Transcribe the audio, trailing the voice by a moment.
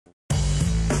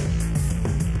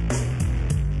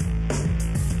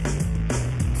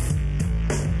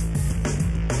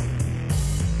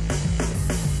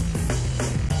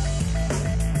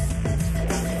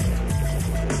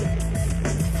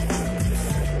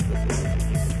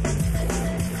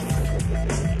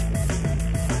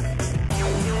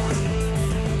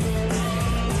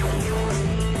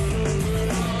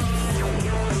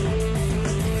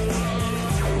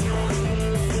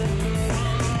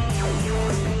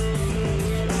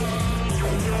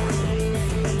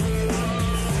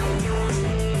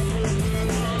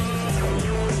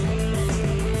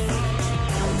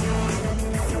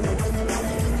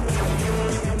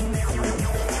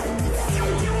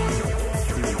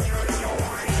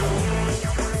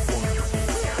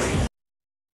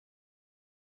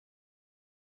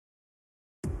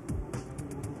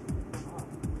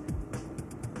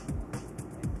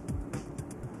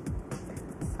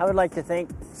I would like to thank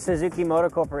Suzuki Motor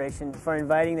Corporation for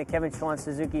inviting the Kevin Schwantz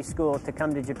Suzuki School to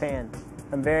come to Japan.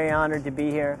 I'm very honored to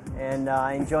be here and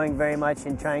enjoying very much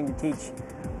in trying to teach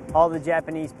all the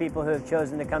Japanese people who have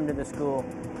chosen to come to the school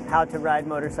how to ride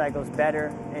motorcycles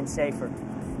better and safer.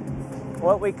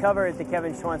 What we cover at the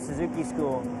Kevin Schwantz Suzuki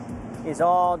School is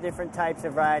all different types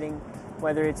of riding,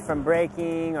 whether it's from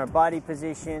braking or body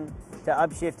position to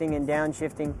upshifting and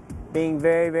downshifting, being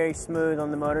very, very smooth on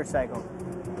the motorcycle.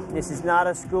 This is not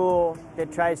a school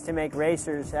that tries to make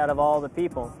racers out of all the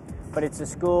people, but it's a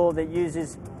school that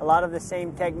uses a lot of the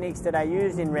same techniques that I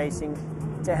used in racing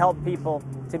to help people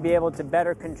to be able to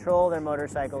better control their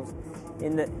motorcycles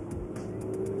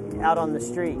out on the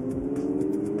street.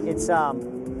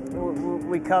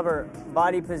 We cover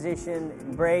body position,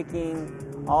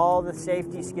 braking, all the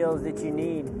safety skills that you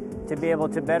need to be able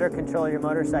to better control your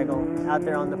motorcycle out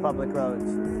there on the public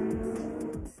roads.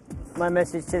 My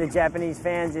message to the Japanese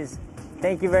fans is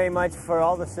thank you very much for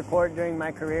all the support during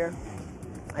my career.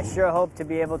 I sure hope to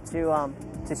be able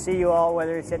to see you all,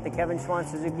 whether it's at the Kevin Schwantz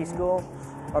Suzuki School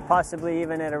or possibly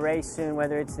even at a race soon,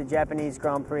 whether it's the Japanese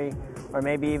Grand Prix or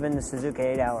maybe even the Suzuki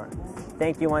 8-hour.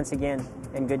 Thank you once again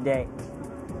and good day.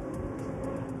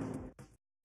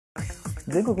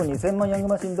 全国2000万ヤング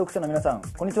マシン読者の皆さん、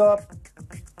こんにちは。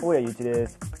大谷雄一で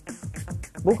す。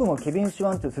僕もケビン・シュ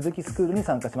ワンツ鈴木スクールに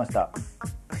参加しました。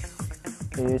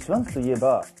シュワンツといえ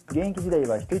ば現役時代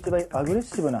は人一倍アグレッ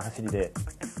シブな走りで、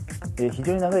非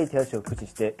常に長い手足を駆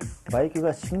使してバイク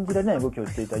が信じられない動きを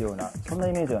していたような、そんな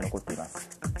イメージが残っていま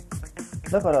す。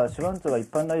だからシュワンツは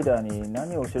一般ライダーに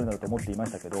何を教えるのだと思っていま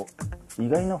したけど、意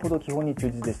外なほど基本に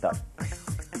忠実でした。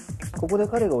ここで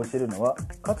彼が教えるのは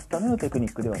勝つためのテクニ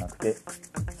ックではなくて、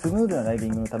スムーズなライディ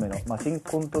ングのためのマシン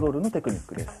コントロールのテクニッ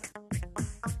クです。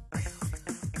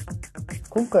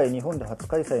今回日本で初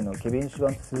開催のケビン・シュ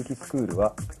ワンツ鈴木スクール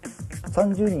は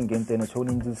30人限定の少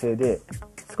人数制で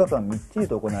2日間みっちり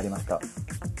と行われました。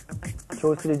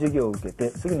教室で授業を受けて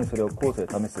すぐにそれをコース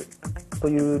で試すと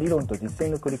いう理論と実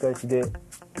践の繰り返しで、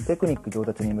テクニック上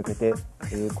達に向けて、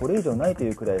これ以上ないとい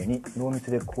うくらいに濃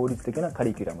密で効率的なカ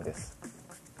リキュラムです。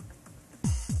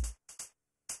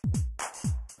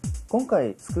今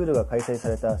回スクールが開催さ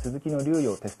れた鈴木の竜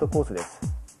陽テストコースです。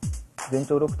全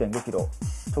長 6.5 キロ、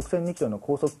直線2キロの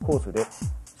高速コースで、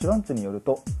シュワンツによる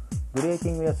とブレー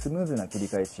キングやスムーズな切り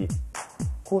返し、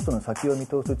コースの先を見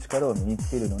通す力を身につ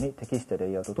けるのに適したレ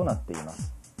イアウトとなっていま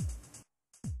す。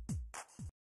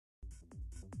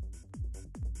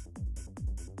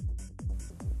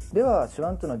ではシュ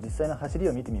ワンツの実際の走り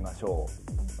を見てみましょ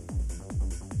う。